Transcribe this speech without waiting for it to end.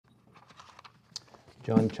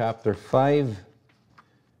John chapter 5.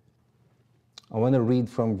 I want to read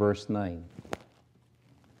from verse 9.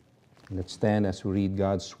 Let's stand as we read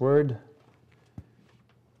God's word.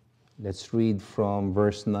 Let's read from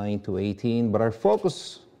verse 9 to 18. But our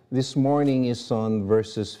focus this morning is on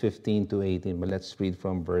verses 15 to 18. But let's read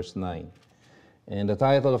from verse 9. And the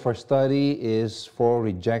title of our study is For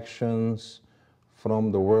Rejections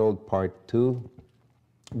from the World, Part 2.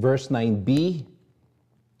 Verse 9b.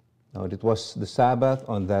 Now it was the Sabbath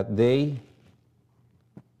on that day.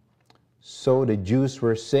 So the Jews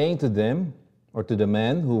were saying to them, or to the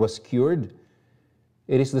man who was cured,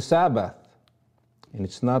 "It is the Sabbath, and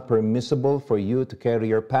it's not permissible for you to carry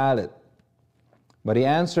your pallet." But he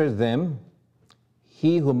answered them,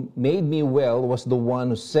 "He who made me well was the one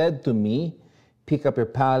who said to me, 'Pick up your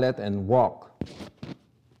pallet and walk.'"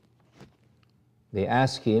 They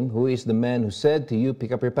asked him, "Who is the man who said to you,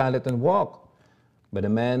 'Pick up your pallet and walk'?" But the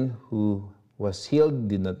man who was healed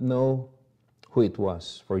did not know who it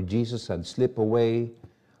was, for Jesus had slipped away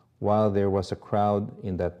while there was a crowd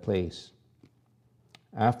in that place.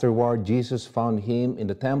 Afterward, Jesus found him in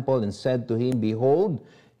the temple and said to him, "Behold,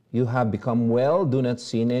 you have become well. Do not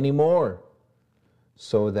sin anymore,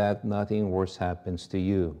 so that nothing worse happens to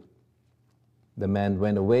you." The man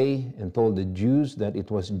went away and told the Jews that it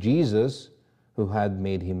was Jesus who had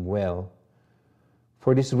made him well.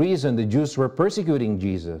 For this reason, the Jews were persecuting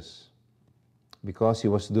Jesus, because he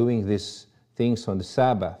was doing these things on the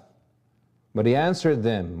Sabbath. But he answered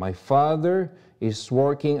them, "My Father is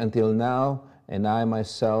working until now, and I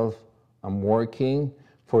myself am working.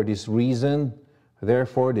 For this reason,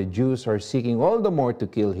 therefore, the Jews are seeking all the more to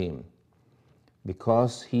kill him,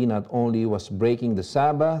 because he not only was breaking the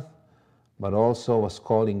Sabbath, but also was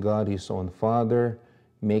calling God his own Father,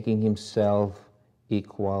 making himself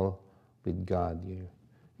equal with God."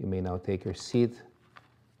 You may now take your seat.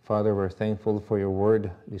 Father, we're thankful for your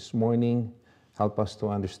word this morning. Help us to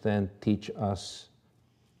understand, teach us,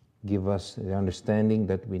 give us the understanding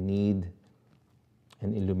that we need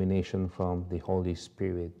and illumination from the Holy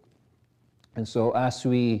Spirit. And so as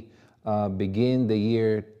we begin the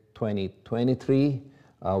year 2023,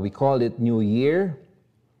 we call it New Year,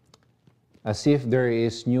 as if there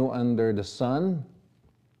is new under the sun.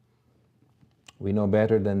 We know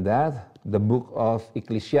better than that. The book of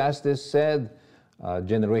Ecclesiastes said,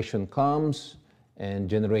 generation comes and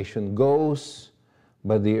generation goes,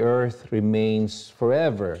 but the earth remains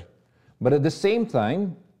forever. But at the same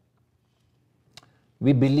time,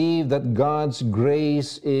 we believe that God's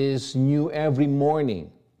grace is new every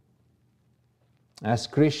morning. As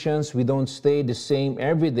Christians, we don't stay the same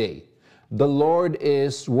every day. The Lord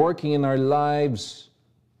is working in our lives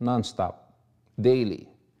nonstop, daily.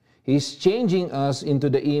 He's changing us into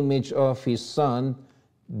the image of His Son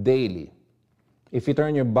daily. If you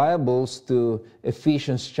turn your Bibles to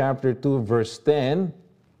Ephesians chapter 2, verse 10,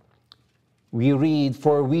 we read,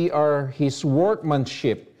 "For we are His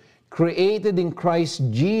workmanship, created in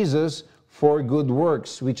Christ Jesus for good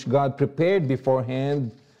works, which God prepared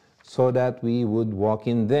beforehand so that we would walk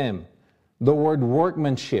in them." The word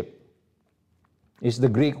workmanship is the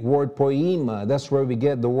Greek word poema. That's where we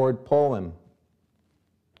get the word poem.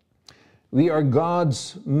 We are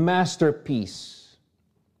God's masterpiece.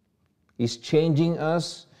 He's changing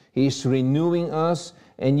us, He's renewing us,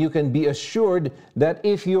 and you can be assured that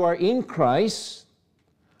if you are in Christ,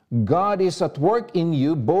 God is at work in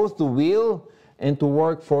you, both to will and to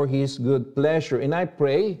work for His good pleasure. And I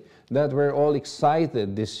pray that we're all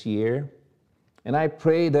excited this year, and I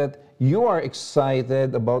pray that you are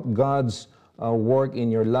excited about God's work in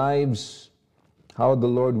your lives, how the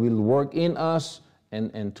Lord will work in us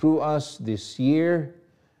and through us this year,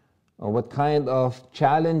 what kind of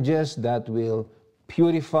challenges that will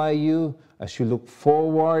purify you as you look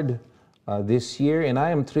forward this year. And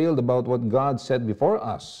I am thrilled about what God said before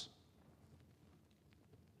us.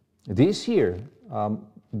 This year,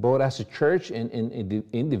 both as a church and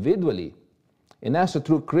individually, and as a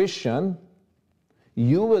true Christian,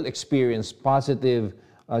 you will experience positive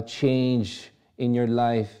change in your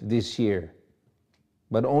life this year.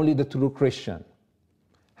 But only the true Christian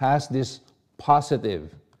has these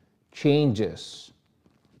positive changes,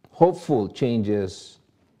 hopeful changes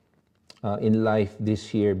in life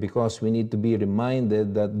this year, because we need to be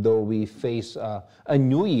reminded that though we face a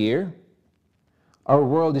new year, our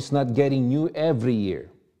world is not getting new every year.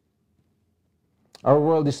 Our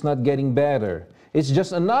world is not getting better. It's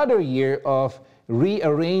just another year of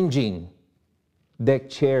rearranging deck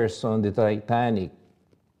chairs on the Titanic,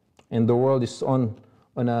 and the world is on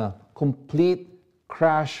a complete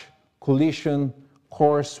crash, collision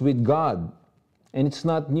course with God, and it's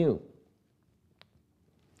not new.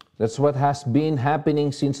 That's what has been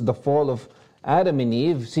happening since the fall of Adam and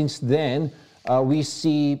Eve. Since then, we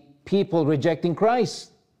see people rejecting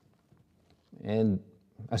Christ. And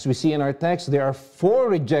as we see in our text, there are 4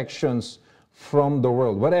 rejections from the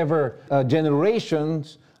world. Whatever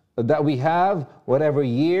generations that we have, whatever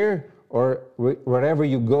year or wherever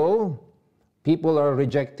you go, people are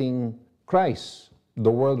rejecting Christ.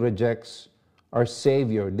 The world rejects our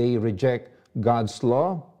Savior. They reject God's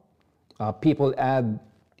law. People add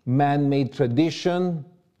man-made tradition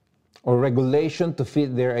or regulation to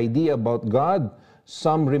fit their idea about God.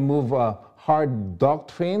 Some remove hard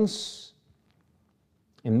doctrines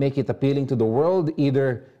and make it appealing to the world.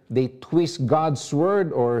 Either they twist God's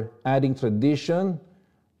word or adding tradition.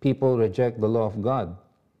 People reject the law of God.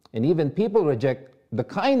 And even people reject the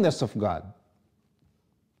kindness of God.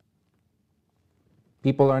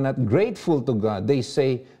 People are not grateful to God. They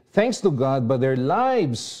say thanks to God, but their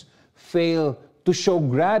lives fail to show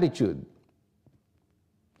gratitude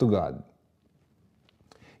to God.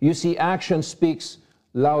 You see, action speaks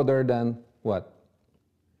louder than what?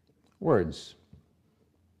 Words.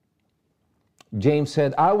 James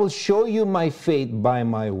said, I will show you my faith by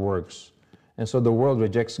my works. And so the world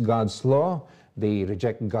rejects God's law. They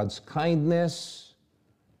reject God's kindness.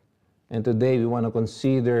 And today we want to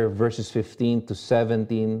consider verses 15 to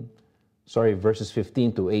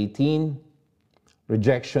 18.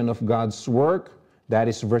 Rejection of God's work, that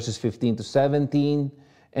is verses 15 to 17.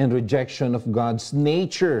 And rejection of God's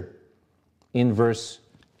nature in verse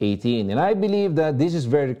 18. And I believe that this is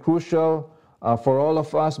very crucial for all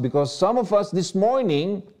of us, because some of us this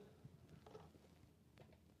morning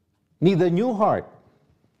need a new heart.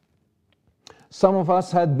 Some of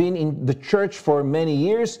us had been in the church for many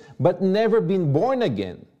years but never been born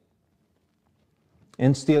again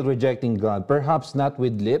and still rejecting God. Perhaps not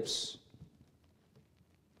with lips,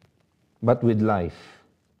 but with life.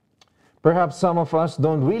 Perhaps some of us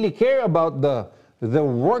don't really care about the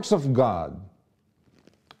works of God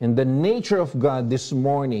and the nature of God this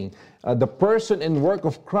morning. The person and work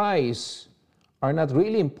of Christ are not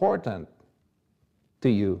really important to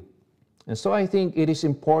you. And so I think it is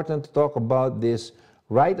important to talk about this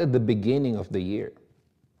right at the beginning of the year.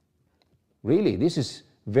 Really, this is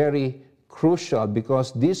very crucial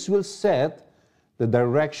because this will set the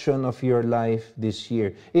direction of your life this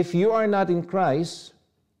year. If you are not in Christ,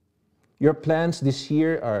 your plans this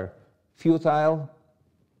year are futile.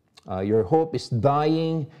 Your hope is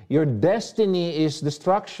dying. Your destiny is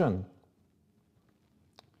destruction.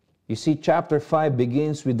 You see, chapter 5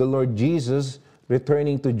 begins with the Lord Jesus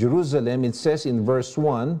returning to Jerusalem. It says in verse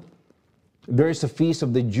 1, there is a feast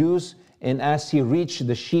of the Jews, and as he reached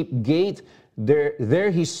the sheep gate,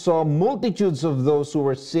 there he saw multitudes of those who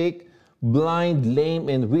were sick, blind, lame,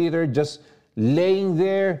 and withered, just laying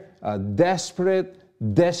there, desperate,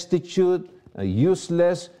 destitute,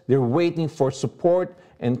 useless. They're waiting for support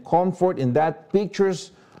and comfort, and that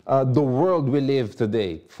pictures the world we live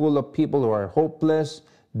today, full of people who are hopeless,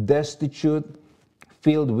 destitute,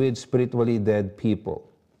 filled with spiritually dead people,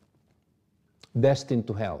 destined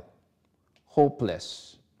to hell,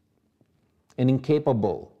 hopeless, and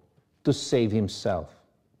incapable to save himself.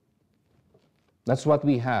 That's what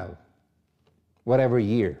we have, whatever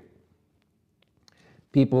year.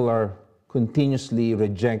 People are continuously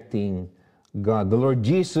rejecting God. The Lord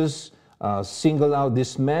Jesus singled out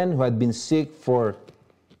this man who had been sick for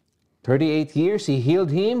 38 years. He healed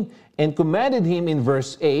him and commanded him in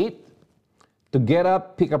verse 8 to get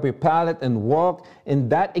up, pick up your pallet, and walk. And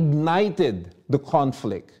that ignited the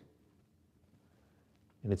conflict.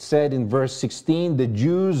 And it said in verse 16, the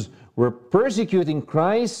Jews were persecuting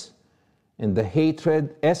Christ, and the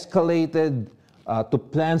hatred escalated to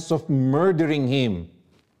plans of murdering him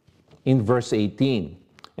in verse 18.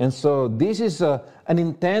 And so this is an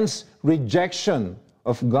intense rejection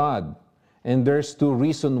of God. And there's 2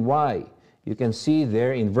 reasons why. You can see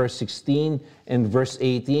there in verse 16 and verse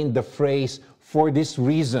 18 the phrase, for this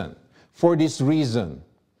reason. For this reason.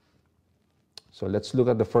 So let's look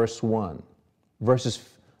at the first one. Verses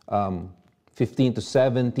 15 to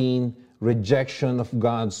 17, rejection of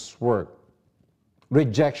God's work.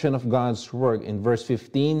 Rejection of God's work. In verse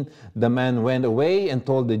 15, the man went away and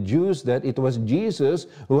told the Jews that it was Jesus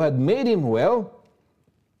who had made him well.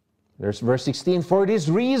 There's verse 16, for this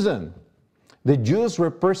reason. The Jews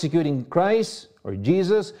were persecuting Christ, or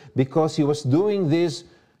Jesus, because he was doing these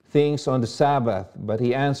things on the Sabbath. But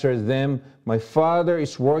he answered them, my Father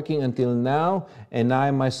is working until now, and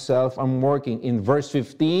I myself am working. In verse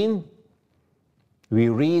 15, we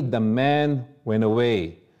read the man went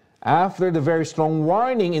away. After the very strong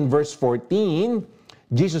warning in verse 14,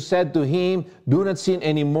 Jesus said to him, "Do not sin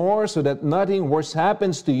anymore so that nothing worse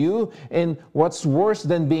happens to you." And what's worse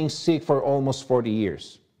than being sick for almost 40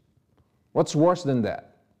 years? What's worse than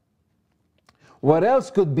that? What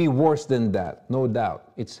else could be worse than that? No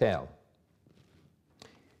doubt, it's hell.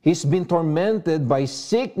 He's been tormented by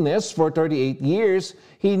sickness for 38 years.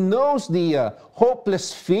 He knows the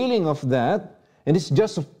hopeless feeling of that. And it's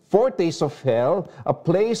just a foretaste of hell, a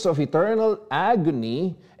place of eternal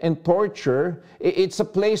agony and torture. It's a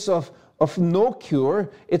place of no cure.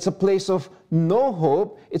 It's a place of no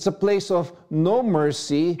hope. It's a place of no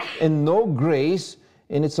mercy and no grace.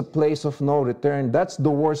 And it's a place of no return. That's the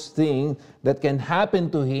worst thing that can happen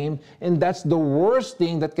to him. And that's the worst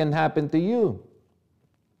thing that can happen to you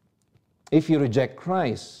if you reject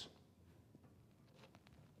Christ.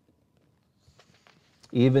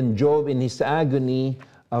 Even Job in his agony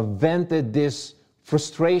vented this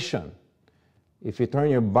frustration. If you turn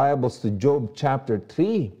your Bibles to Job chapter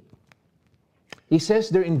 3, he says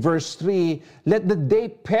there in verse 3, "Let the day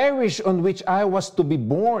perish on which I was to be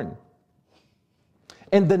born,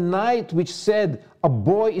 and the night which said, a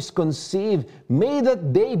boy is conceived, may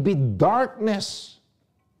that day be darkness,"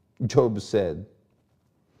 Job said.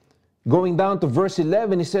 Going down to verse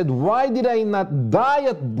 11, he said, "Why did I not die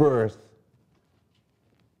at birth?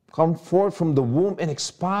 Come forth from the womb and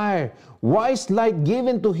expire. Why is light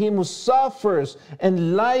given to him who suffers,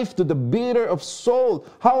 and life to the bitter of soul?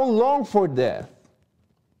 How long for death?"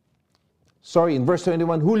 In verse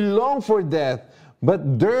 21, "Who long for death,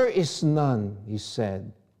 but there is none," he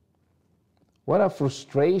said. What a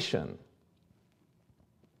frustration.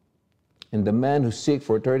 And the man who sick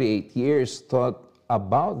for 38 years thought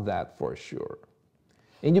about that for sure.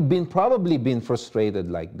 And you've probably been frustrated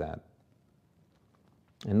like that.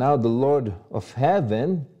 And now the Lord of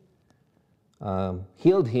heaven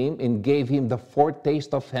healed him and gave him the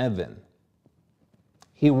foretaste of heaven.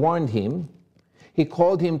 He warned him. He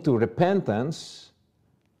called him to repentance.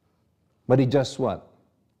 But he just what?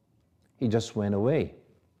 He just went away.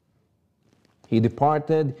 He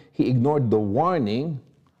departed. He ignored the warning,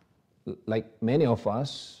 like many of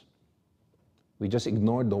us. We just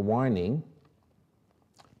ignored the warning.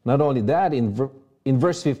 Not only that, in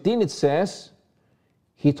verse 15 it says,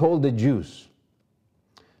 he told the Jews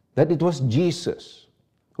that it was Jesus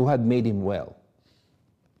who had made him well.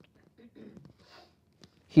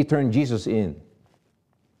 He turned Jesus in.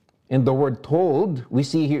 And the word "told," we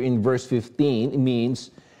see here in verse 15,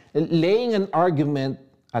 means laying an argument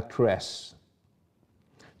at rest,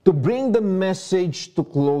 to bring the message to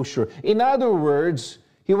closure. In other words,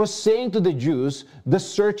 he was saying to the Jews, the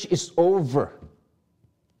search is over.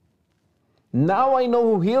 Now I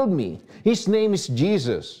know who healed me. His name is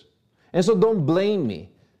Jesus. And so don't blame me.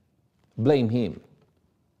 Blame him.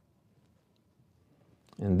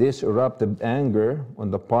 And this erupted anger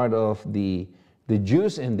on the part of the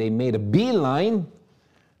Jews, and they made a beeline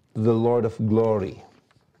to the Lord of glory.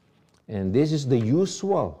 And this is the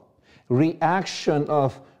usual reaction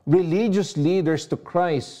of religious leaders to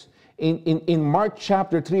Christ. In Mark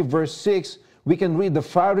chapter 3, verse 6, we can read the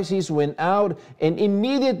Pharisees went out and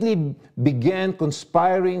immediately began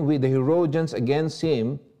conspiring with the Herodians against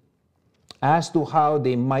him as to how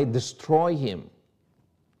they might destroy him.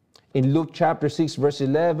 In Luke chapter 6, verse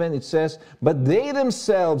 11, it says, "But they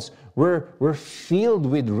themselves were filled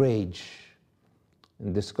with rage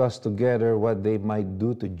and discussed together what they might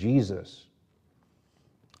do to Jesus."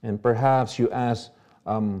 And perhaps you ask,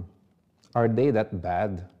 are they that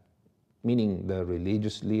bad? Meaning the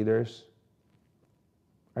religious leaders.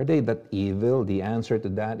 Are they that evil? The answer to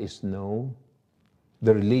that is no.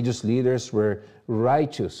 The religious leaders were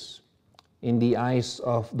righteous in the eyes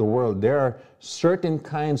of the world. There are certain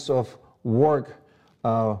kinds of work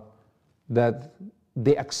that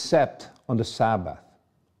they accept on the Sabbath.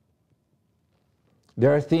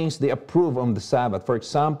 There are things they approve on the Sabbath. For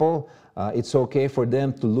example, it's okay for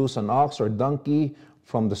them to loose an ox or donkey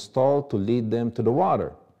from the stall to lead them to the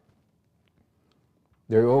water.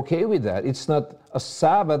 They're okay with that. It's not a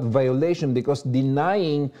Sabbath violation because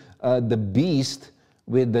denying the beast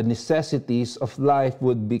with the necessities of life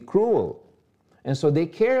would be cruel. And so they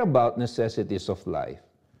care about necessities of life.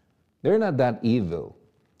 They're not that evil.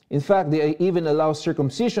 In fact, they even allow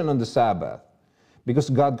circumcision on the Sabbath because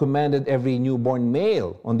God commanded every newborn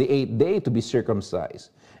male on the 8th day to be circumcised.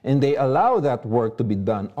 And they allow that work to be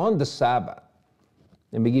done on the Sabbath.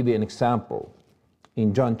 Let me give you an example.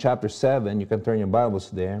 In John chapter 7, you can turn your Bibles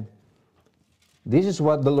there. This is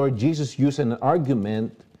what the Lord Jesus used in an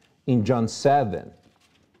argument in John 7.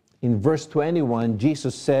 In verse 21,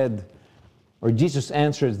 Jesus said, or Jesus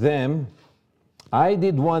answered them, "I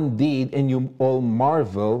did one deed, and you all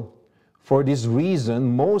marvel. For this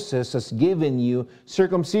reason, Moses has given you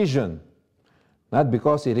circumcision, not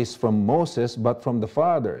because it is from Moses, but from the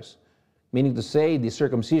fathers. Meaning to say, the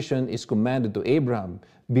circumcision is commanded to Abraham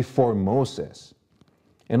before Moses.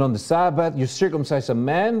 And on the Sabbath, you circumcise a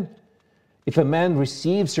man. If a man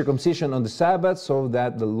receives circumcision on the Sabbath, so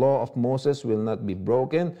that the law of Moses will not be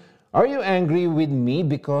broken, are you angry with me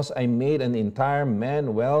because I made an entire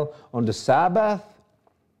man well on the Sabbath?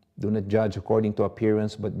 Do not judge according to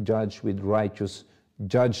appearance, but judge with righteous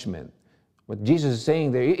judgment. What Jesus is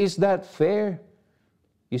saying there, is that fair?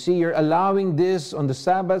 You see, you're allowing this on the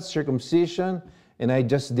Sabbath, circumcision, and I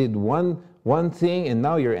just did one thing, and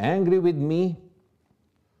now you're angry with me?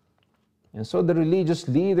 And so the religious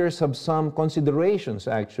leaders have some considerations,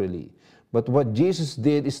 actually. But what Jesus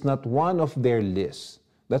did is not one of their lists.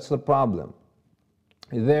 That's the problem.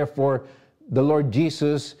 Therefore, the Lord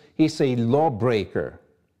Jesus, He's a lawbreaker.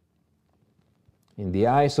 In the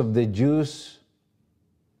eyes of the Jews,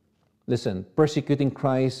 listen, persecuting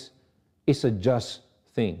Christ is a just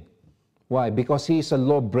thing. Why? Because He is a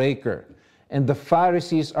lawbreaker. And the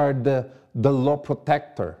Pharisees are the law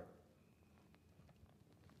protector.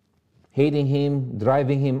 Hating Him,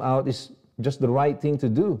 driving Him out is just the right thing to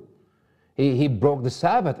do. He broke the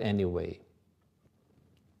Sabbath anyway.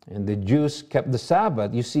 And the Jews kept the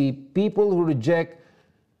Sabbath. You see, people who reject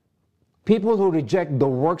the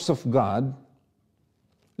works of God,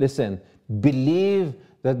 listen, believe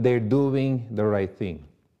that they're doing the right thing.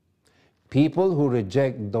 People who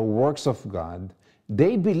reject the works of God,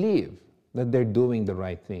 they believe that they're doing the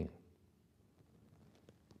right thing.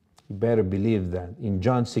 You better believe that. In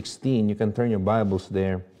John 16, you can turn your Bibles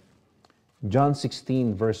there. John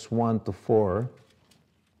 16, verse 1 to 4.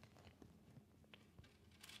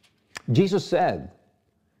 Jesus said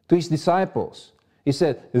to His disciples, He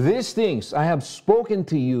said, "These things I have spoken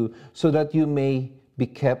to you so that you may be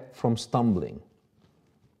kept from stumbling."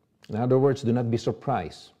 In other words, do not be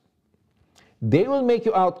surprised. They will make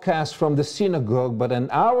you outcast from the synagogue, but an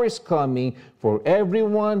hour is coming for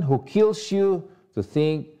everyone who kills you to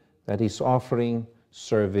think that he's offering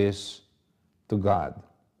service to God.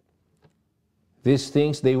 These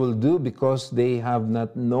things they will do because they have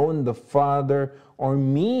not known the Father or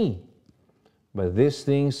me. But these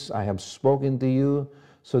things I have spoken to you,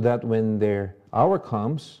 so that when their hour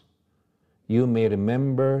comes, you may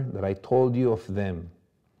remember that I told you of them.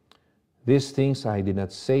 These things I did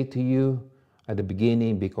not say to you at the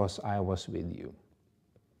beginning because I was with you.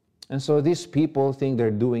 And so these people think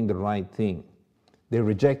they're doing the right thing. They're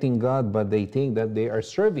rejecting God, but they think that they are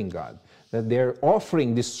serving God, that they're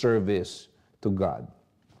offering this service to God.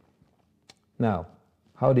 Now,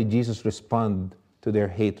 how did Jesus respond to their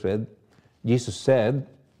hatred? Jesus said,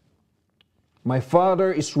 "My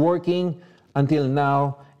Father is working until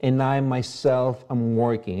now, and I myself am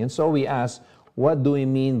working." And so we ask, what do we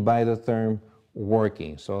mean by the term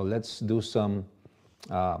working? So let's do some,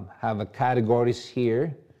 have a categories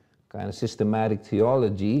here, kind of systematic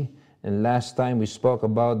theology. And last time we spoke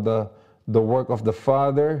about the work of the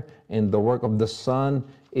Father and the work of the Son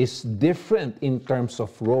is different in terms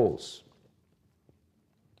of roles.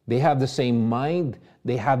 They have the same mind,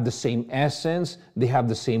 they have the same essence, they have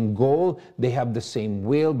the same goal, they have the same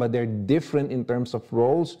will, but they're different in terms of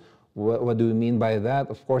roles. What do we mean by that?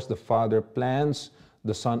 Of course, the Father plans,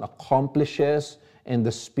 the Son accomplishes, and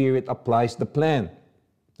the Spirit applies the plan.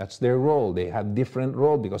 That's their role. They have different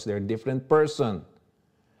role because they're a different person.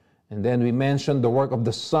 And then we mentioned the work of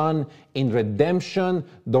the Son in redemption,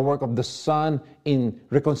 the work of the Son in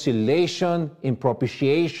reconciliation, in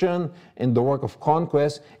propitiation, and the work of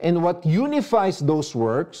conquest. And what unifies those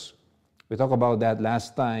works, we talked about that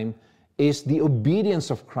last time, is the obedience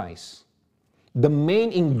of Christ. The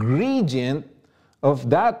main ingredient of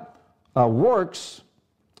that works,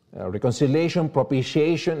 reconciliation,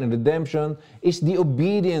 propitiation, and redemption, is the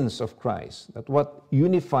obedience of Christ. That's what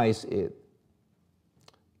unifies it.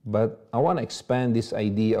 But I want to expand this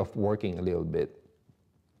idea of working a little bit.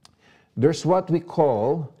 There's what we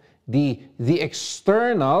call the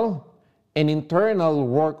external and internal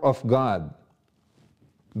work of God.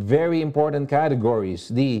 Very important categories.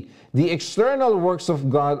 The external works of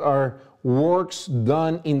God are works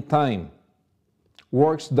done in time.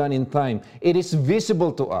 Works done in time. It is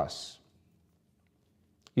visible to us.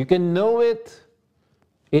 You can know it.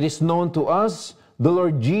 It is known to us. The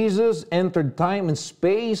Lord Jesus entered time and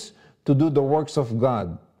space to do the works of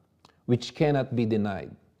God, which cannot be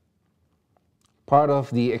denied. Part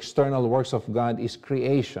of the external works of God is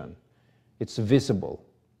creation. It's visible.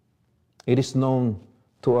 It is known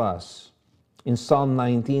to us. In Psalm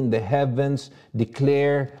 19, the heavens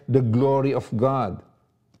declare the glory of God,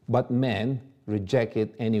 but men reject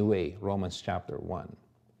it anyway, Romans chapter 1.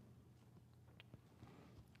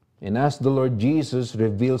 And as the Lord Jesus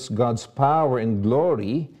reveals God's power and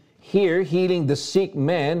glory, here healing the sick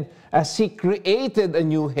man, as He created a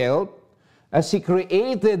new health, as He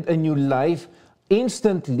created a new life,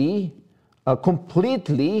 instantly,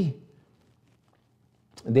 completely,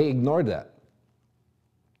 they ignore that.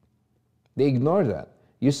 They ignore that.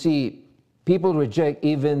 You see, people reject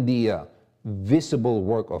even the visible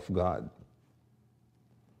work of God.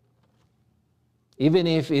 Even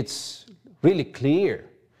if it's really clear,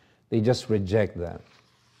 they just reject that.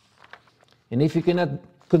 And if you cannot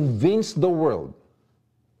convince the world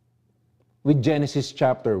with Genesis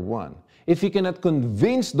chapter 1, if you cannot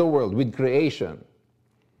convince the world with creation,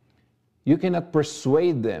 you cannot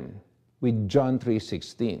persuade them with John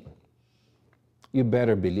 3:16. You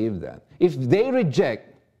better believe that. If they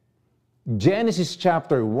reject Genesis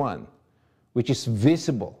chapter 1, which is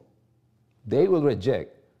visible, they will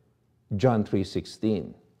reject John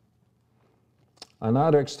 3:16.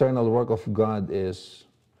 Another external work of God is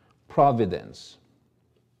providence.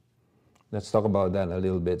 Let's talk about that a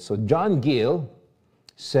little bit. So John Gill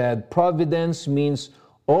said, providence means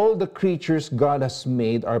all the creatures God has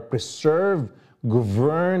made are preserved,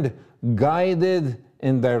 governed, guided,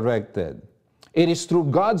 and directed. It is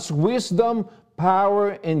through God's wisdom,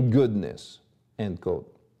 power, and goodness. End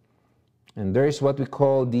quote. And there is what we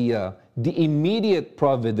call the immediate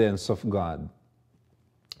providence of God.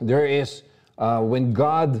 There is when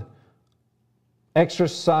God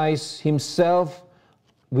exercises Himself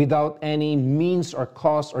without any means or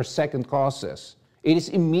cause or second causes. It is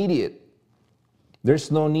immediate.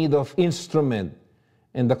 There's no need of instrument.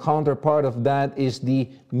 And the counterpart of that is the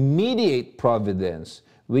mediate providence,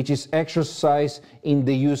 which is exercised in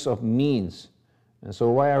the use of means. And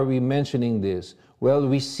so why are we mentioning this? Well,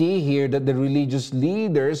 we see here that the religious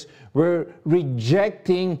leaders were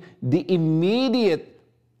rejecting the immediate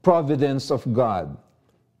providence of God.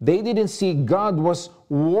 They didn't see God was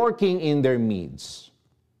working in their midst.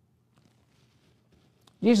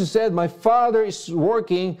 Jesus said, my Father is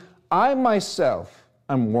working, I myself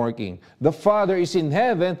am working. The Father is in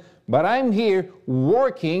heaven, but I'm here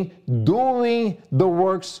working, doing the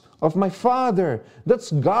works of my Father.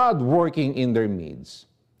 That's God working in their midst.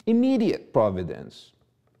 Immediate providence.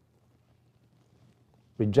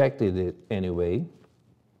 Rejected it anyway.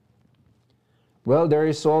 Well, there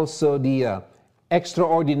is also the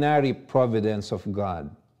extraordinary providence of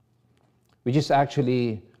God, which is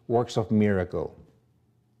actually works of miracle.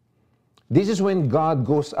 This is when God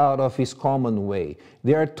goes out of His common way.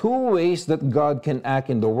 There are two ways that God can act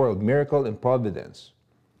in the world, miracle and providence.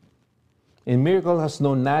 And miracle has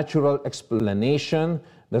no natural explanation.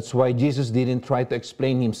 That's why Jesus didn't try to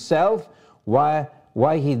explain Himself, why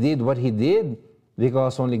He did what He did,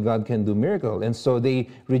 because only God can do miracle. And so they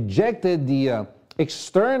rejected the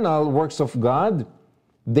external works of God.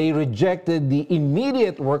 They rejected the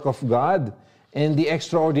immediate work of God and the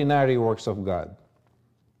extraordinary works of God.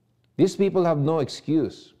 These people have no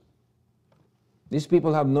excuse. These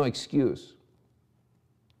people have no excuse.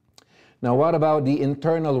 Now, what about the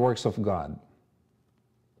internal works of God?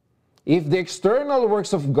 If the external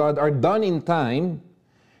works of God are done in time,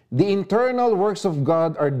 the internal works of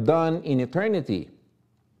God are done in eternity.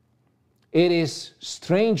 It is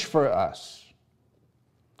strange for us.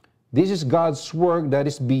 This is God's work that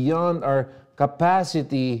is beyond our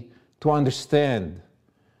capacity to understand.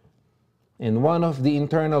 And one of the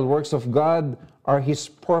internal works of God are His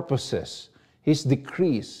purposes, His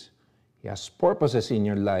decrees. He has purposes in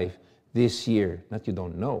your life this year that you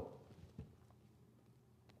don't know.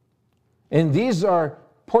 And these are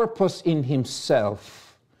purpose in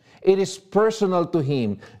Himself. It is personal to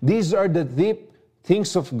Him. These are the deep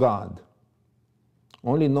things of God,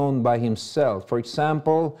 only known by Himself. For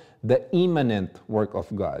example, the immanent work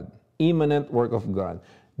of God. Immanent work of God.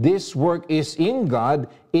 This work is in God.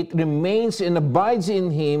 It remains and abides in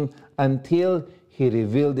Him until He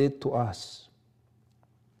revealed it to us.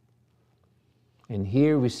 And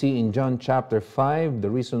here we see in John chapter 5, the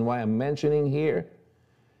reason why I'm mentioning here,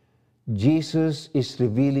 Jesus is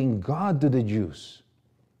revealing God to the Jews.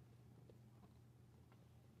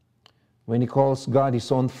 When He calls God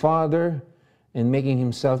His own Father and making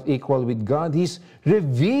Himself equal with God, He's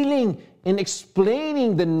revealing and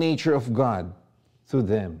explaining the nature of God to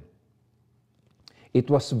them. It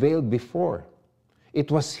was veiled before. It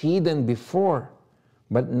was hidden before.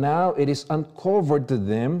 But now it is uncovered to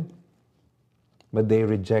them, but they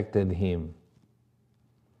rejected Him.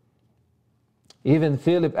 Even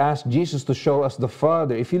Philip asked Jesus to show us the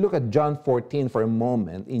Father. If you look at John 14 for a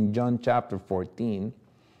moment, in John chapter 14,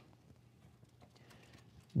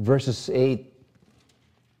 verses 8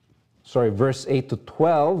 verse 8 to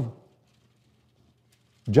 12,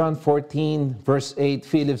 John 14, verse 8,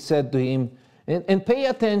 Philip said to him, and pay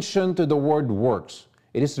attention to the word works.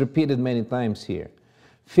 It is repeated many times here.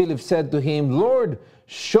 Philip said to him, Lord,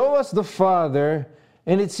 show us the Father,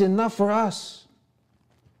 and it's enough for us.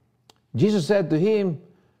 Jesus said to him,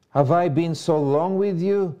 have I been so long with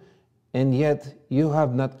you, and yet you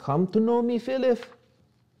have not come to know me, Philip?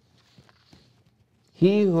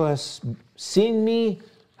 He who has seen me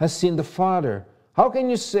has seen the Father. How can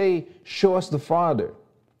you say, show us the Father?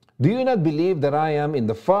 Do you not believe that I am in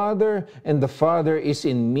the Father, and the Father is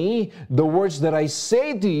in me? The words that I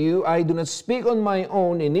say to you, I do not speak on my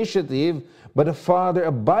own initiative, but the Father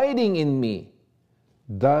abiding in me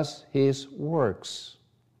does His works.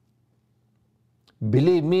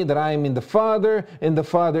 Believe me that I am in the Father, and the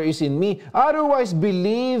Father is in me. Otherwise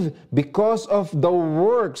believe because of the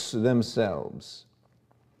works themselves.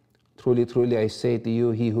 Truly, truly, I say to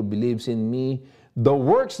you, he who believes in me, the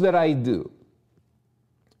works that I do,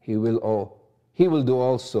 he will do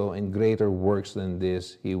also, and greater works than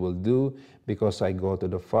this he will do, because I go to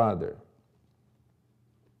the Father.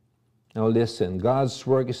 Now listen, God's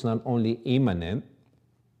work is not only immanent,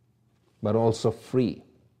 but also free.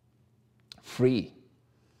 Free.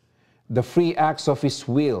 The free acts of His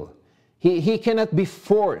will. He cannot be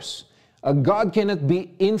forced. God cannot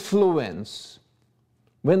be influenced.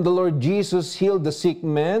 When the Lord Jesus healed the sick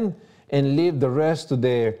man and leave the rest to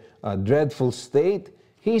their dreadful state,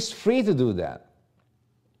 He is free to do that.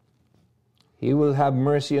 He will have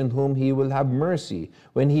mercy on whom He will have mercy.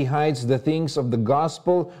 When He hides the things of the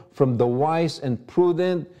gospel from the wise and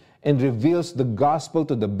prudent and reveals the gospel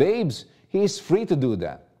to the babes, He is free to do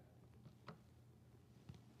that.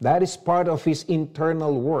 That is part of His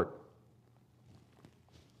internal work.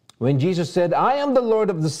 When Jesus said, I am the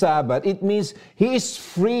Lord of the Sabbath, it means He is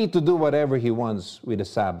free to do whatever He wants with the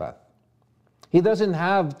Sabbath. He doesn't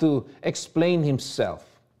have to explain Himself.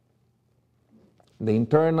 The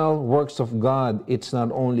internal works of God, it's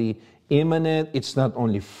not only immanent, it's not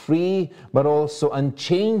only free, but also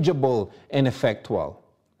unchangeable and effectual.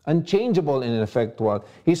 Unchangeable and effectual.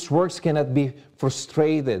 His works cannot be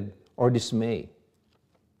frustrated or dismayed.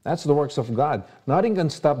 That's the works of God. Nothing can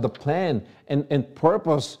stop the plan and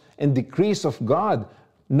purpose and decrees of God.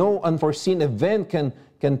 No unforeseen event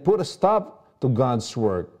can put a stop to God's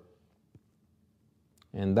work.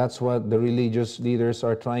 And that's what the religious leaders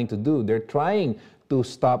are trying to do. They're trying to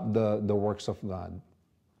stop the works of God.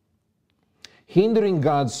 Hindering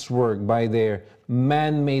God's work by their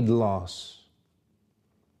man-made laws.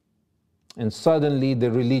 And suddenly the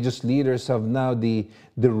religious leaders have now the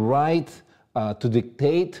right to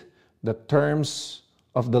dictate the terms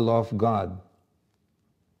of the law of God.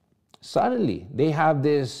 Suddenly, they have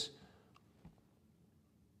this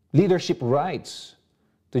leadership rights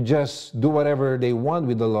to just do whatever they want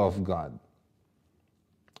with the law of God.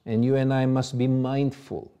 And you and I must be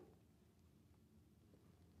mindful,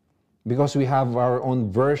 because we have our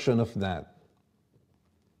own version of that.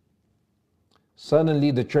 Suddenly,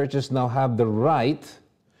 the churches now have the right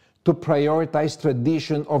to prioritize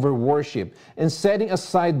tradition over worship, and setting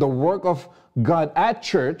aside the work of God at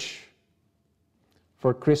church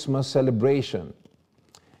for Christmas celebration.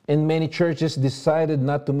 And many churches decided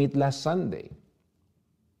not to meet last Sunday.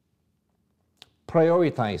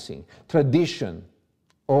 Prioritizing tradition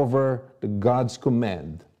over the God's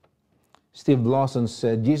command. Steve Lawson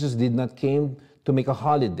said, Jesus did not come to make a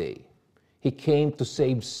holiday. He came to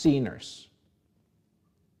save sinners.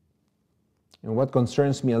 And what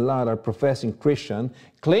concerns me a lot are professing Christians,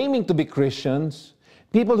 claiming to be Christians,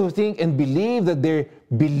 people who think and believe that they're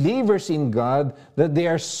believers in God, that they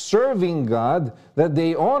are serving God, that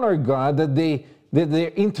they honor God, that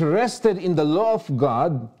they're interested in the law of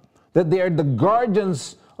God, that they are the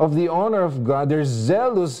guardians of the honor of God, they're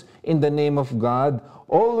zealous in the name of God,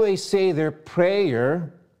 always say their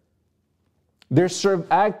prayer, they serve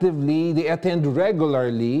actively, they attend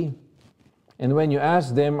regularly, and when you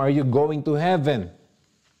ask them, are you going to heaven?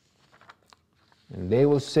 And they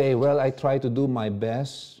will say, well, I try to do my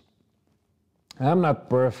best. I'm not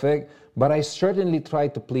perfect, but I certainly try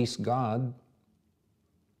to please God.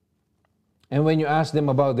 And when you ask them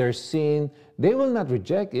about their sin, they will not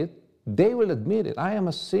reject it. They will admit it. I am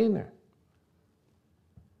a sinner.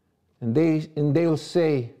 And they will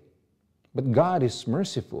say, but God is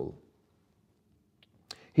merciful.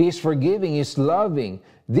 He is forgiving. He is loving.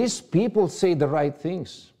 These people say the right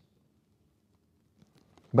things,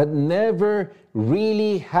 but never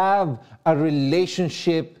really have a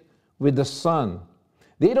relationship with the Son.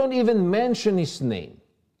 They don't even mention His name.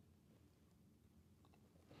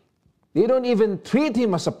 They don't even treat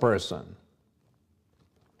Him as a person.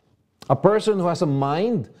 a person who has a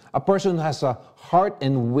mind, a person who has a heart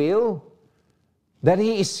and will, that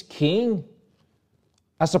he is king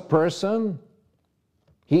as a person.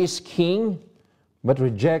 He is king, but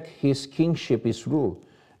reject his kingship, his rule.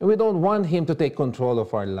 And we don't want him to take control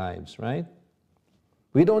of our lives, right?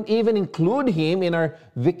 We don't even include him in our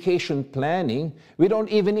vacation planning. We don't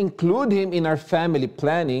even include him in our family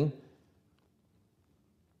planning.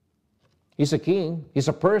 He's a king. He's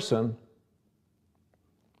a person.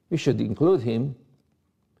 We should include him.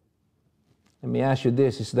 Let me ask you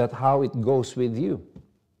this, is that how it goes with you?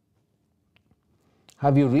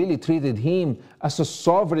 Have you really treated him as a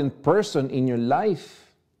sovereign person in your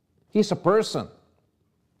life? He's a person.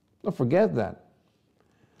 Don't forget that.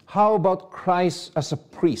 How about Christ as a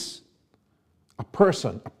priest? A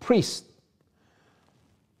person, a priest.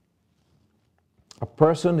 A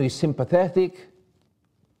person who is sympathetic,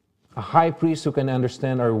 a high priest who can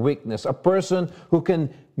understand our weakness, a person who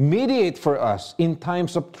can mediate for us in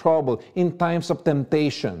times of trouble, in times of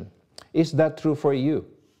temptation. Is that true for you?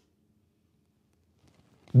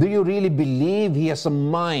 Do you really believe he has a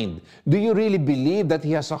mind? Do you really believe that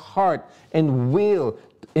he has a heart and will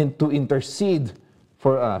to intercede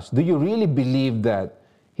for us? Do you really believe that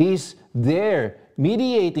he's there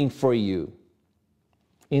mediating for you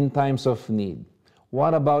in times of need?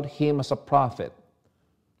 What about him as a prophet?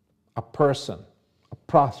 A person, a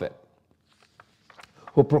prophet,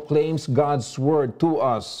 who proclaims God's word to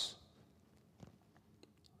us.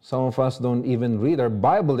 Some of us don't even read our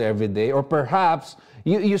Bible every day, or perhaps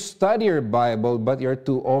you study your Bible, but you're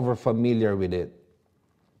too over-familiar with it.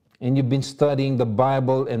 And you've been studying the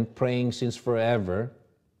Bible and praying since forever.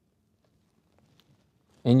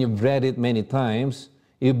 And you've read it many times.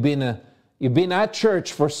 You've been at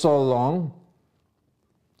church for so long.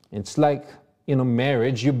 It's like,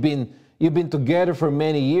 marriage. You've been together for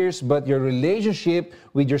many years, but your relationship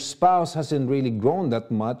with your spouse hasn't really grown that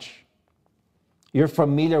much. You're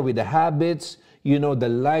familiar with the habits, you know the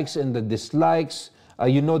likes and the dislikes,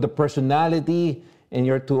 you know the personality, and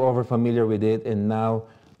you're too over-familiar with it, and now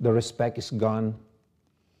the respect is gone.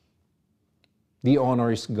 The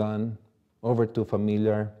honor is gone, over too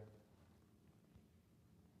familiar.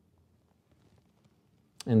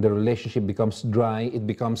 And the relationship becomes dry, it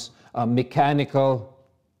becomes mechanical,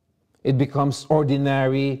 it becomes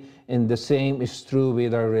ordinary, and the same is true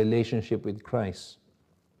with our relationship with Christ.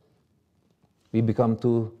 We become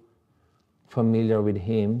too familiar with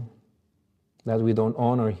him, that we don't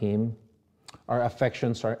honor him. Our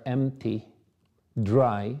affections are empty,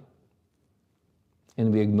 dry,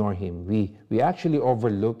 and we ignore him. We actually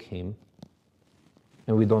overlook him,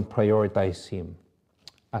 and we don't prioritize him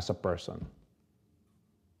as a person.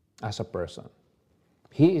 As a person.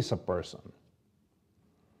 He is a person.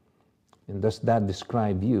 And does that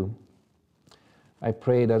describe you? I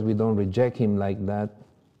pray that we don't reject him like that.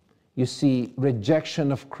 You see,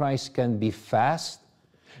 rejection of Christ can be fast.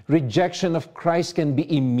 Rejection of Christ can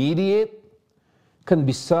be immediate, can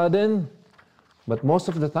be sudden. But most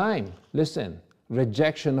of the time, listen,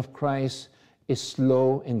 rejection of Christ is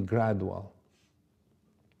slow and gradual.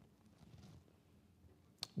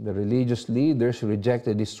 The religious leaders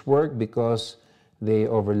rejected his work because they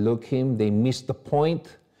overlook him, they miss the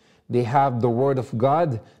point. They have the Word of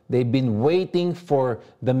God. They've been waiting for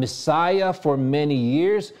the Messiah for many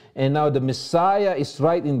years, and now the Messiah is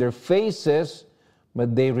right in their faces,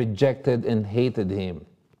 but they rejected and hated him.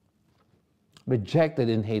 Rejected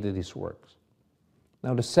and hated his works.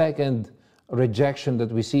 Now the second rejection that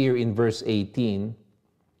we see here in verse 18,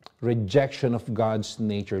 rejection of God's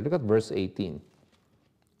nature. Look at verse 18.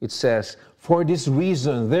 It says, "For this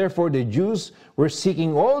reason, therefore the Jews were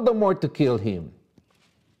seeking all the more to kill him."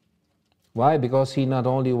 Why? Because he not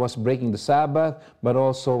only was breaking the Sabbath, but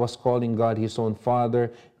also was calling God his own Father,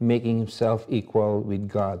 making himself equal with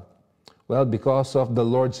God. Well, because of the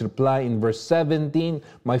Lord's reply in verse 17,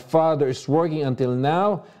 "My Father is working until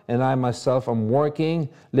now, and I myself am working."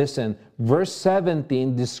 Listen, verse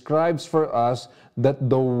 17 describes for us that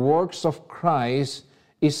the works of Christ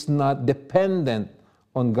is not dependent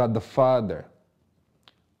on God the Father.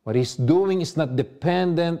 What he's doing is not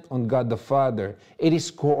dependent on God the Father. It is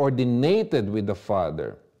coordinated with the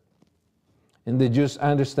Father. And the Jews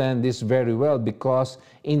understand this very well because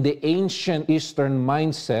in the ancient Eastern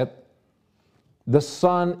mindset, the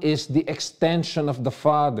Son is the extension of the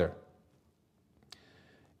Father.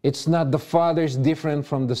 It's not the Father is different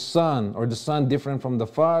from the Son or the Son different from the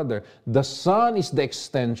Father. The Son is the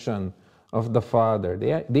extension of the Father.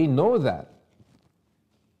 They know that.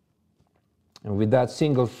 And with that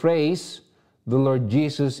single phrase, the Lord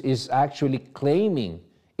Jesus is actually claiming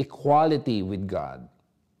equality with God.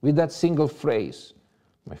 With that single phrase,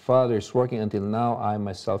 My Father is working until now. I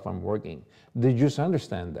myself am working. The Jews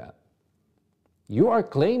understand that. You are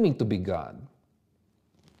claiming to be God.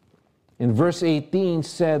 In verse 18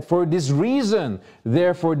 said, for this reason,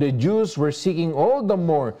 therefore the Jews were seeking all the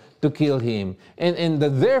more to kill him. And the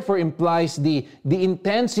therefore implies the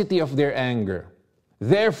intensity of their anger.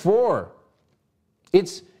 Therefore,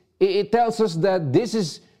 it tells us that this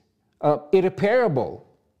is irreparable,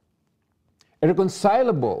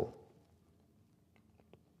 irreconcilable.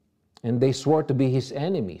 And they swore to be his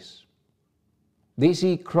enemies. They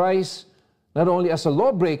see Christ not only as a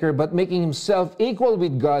lawbreaker, but making himself equal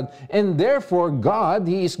with God. And therefore, God,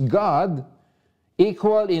 he is God,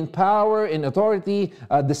 equal in power and authority,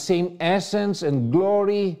 the same essence and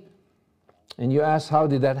glory. And you ask, how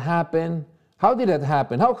did that happen? How did that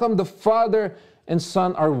happen? How come the Father and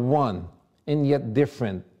Son are one and yet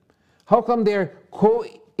different? How come they're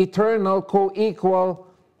co-eternal, co-equal?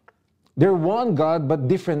 They're one God, but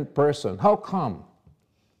different person. How come?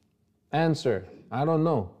 Answer, I don't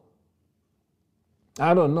know.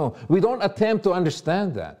 I don't know. We don't attempt to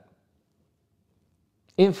understand that.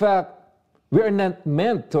 In fact, we are not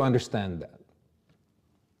meant to understand that.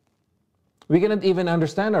 We cannot even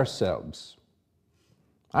understand ourselves.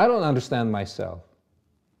 I don't understand myself,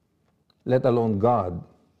 let alone God.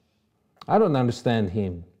 I don't understand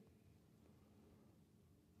him.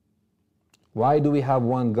 Why do we have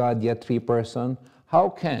one God yet three persons? How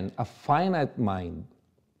can a finite mind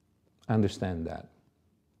understand that?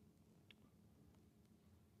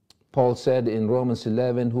 Paul said in Romans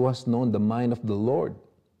 11, who has known the mind of the Lord?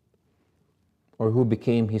 Or who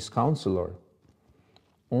became his counselor?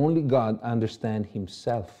 Only God understands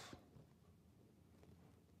himself.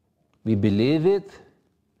 We believe it,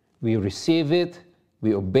 we receive it,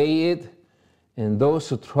 we obey it, and those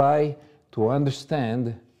who try to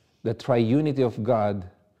understand the triunity of God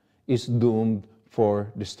is doomed for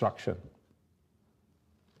destruction.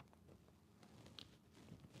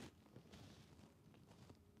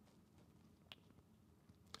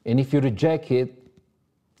 And if you reject it,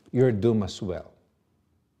 you're doomed as well.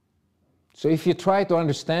 So if you try to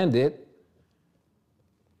understand it,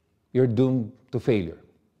 you're doomed to failure.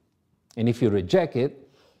 And if you reject it,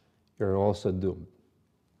 you're also doomed.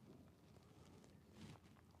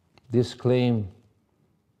 This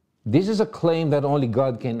is a claim that only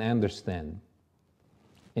God can understand.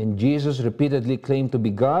 And Jesus repeatedly claimed to be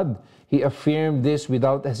God. He affirmed this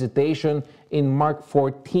without hesitation. In Mark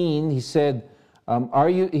 14, he said,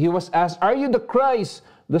 he was asked, are you the Christ,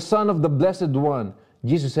 the Son of the Blessed One?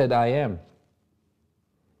 Jesus said, I am.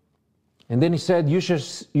 And then he said, you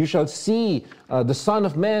shall see the Son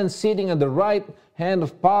of Man sitting at the right hand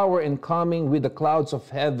of power and coming with the clouds of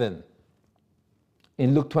heaven.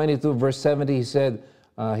 In Luke 22, verse 70, he said,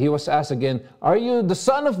 he was asked again, are you the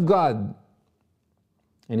Son of God?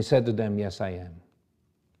 And he said to them, yes, I am.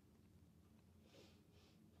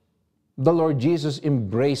 The Lord Jesus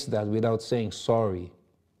embraced that without saying sorry.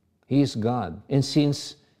 He is God. And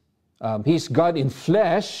since he is God in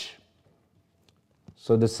flesh,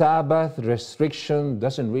 so the Sabbath restriction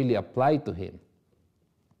doesn't really apply to him.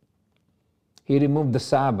 He removed the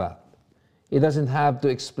Sabbath. He doesn't have to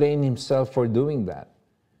explain himself for doing that.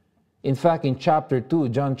 In fact, in chapter 2,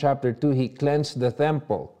 John chapter 2, he cleansed the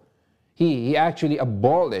temple. He actually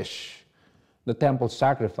abolished the temple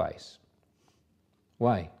sacrifice.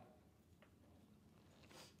 Why?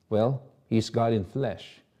 Well, he's God in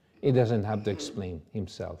flesh. He doesn't have to explain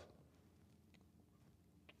himself.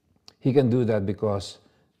 He can do that because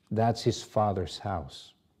that's his Father's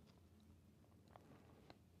house.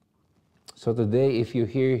 So today, if you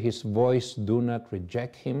hear his voice, do not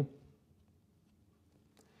reject him.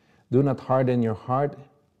 Do not harden your heart.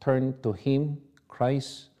 Turn to him,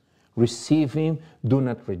 Christ. Receive him. Do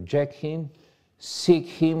not reject him. Seek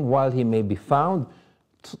him while he may be found.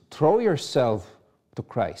 Throw yourself to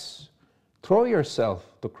Christ. Throw yourself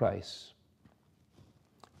to Christ.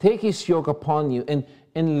 Take his yoke upon you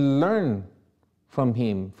and learn from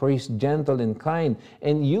him, for he's gentle and kind,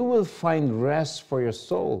 and you will find rest for your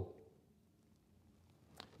soul.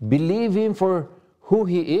 Believe him for who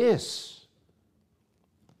he is,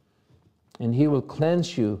 and he will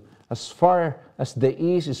cleanse you. As far as the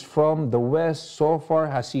east is from the west, so far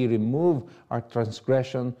has he removed our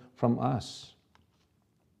transgression from us.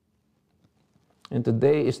 And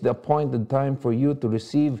today is the appointed time for you to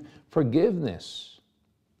receive forgiveness.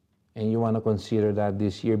 And you want to consider that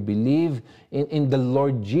this year. Believe in the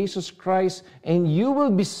Lord Jesus Christ and you will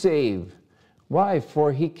be saved. Why?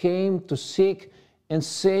 For he came to seek and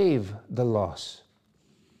save the lost.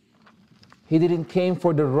 He didn't came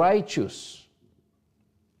for the righteous.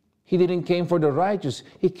 He didn't came for the righteous.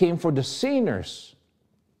 He came for the sinners.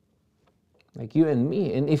 like you and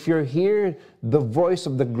me. And if you're here, the voice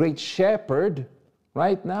of the great shepherd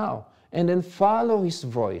right now, and then follow his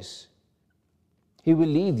voice, he will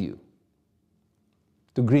lead you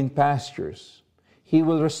to green pastures. He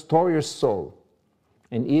will restore your soul.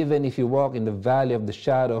 And even if you walk in the valley of the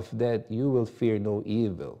shadow of death, you will fear no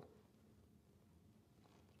evil.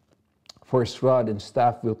 For his rod and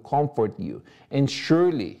staff will comfort you, and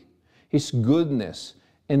surely his goodness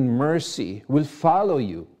and mercy will follow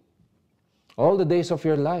you all the days of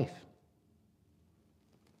your life.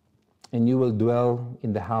 And you will dwell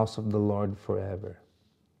in the house of the Lord forever.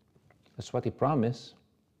 That's what he promised,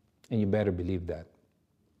 and you better believe that.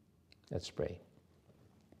 Let's pray.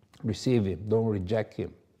 Receive him. Don't reject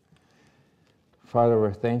him. Father,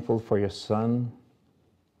 we're thankful for your Son,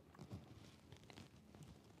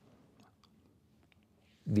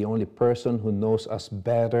 the only person who knows us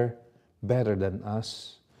better than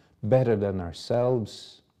us, better than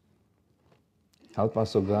ourselves. Help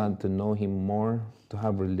us, O God, to know him more, to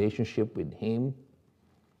have a relationship with him.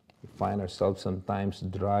 We find ourselves sometimes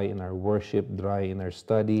dry in our worship, dry in our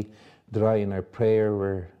study, dry in our prayer.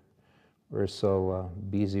 We're so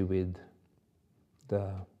busy with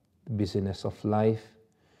the busyness of life.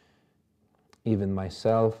 Even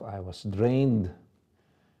myself, I was drained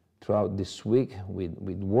throughout this week with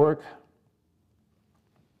work.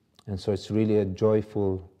 And so it's really a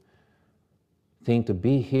joyful thing to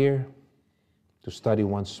be here, to study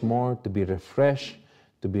once more, to be refreshed,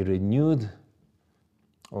 to be renewed.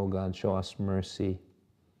 Oh God, show us mercy.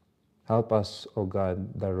 Help us, oh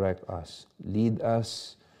God, direct us. Lead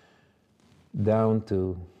us down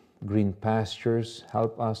to green pastures.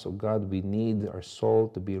 Help us, oh God, we need our soul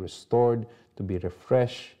to be restored, to be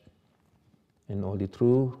refreshed. And only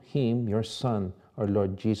through him, your Son, our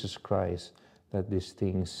Lord Jesus Christ, that these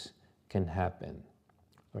things can happen.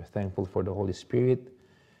 We're thankful for the Holy Spirit,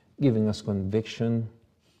 giving us conviction,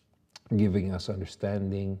 giving us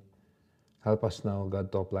understanding. Help us now, God,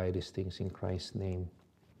 to apply these things in Christ's name.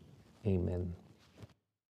 Amen.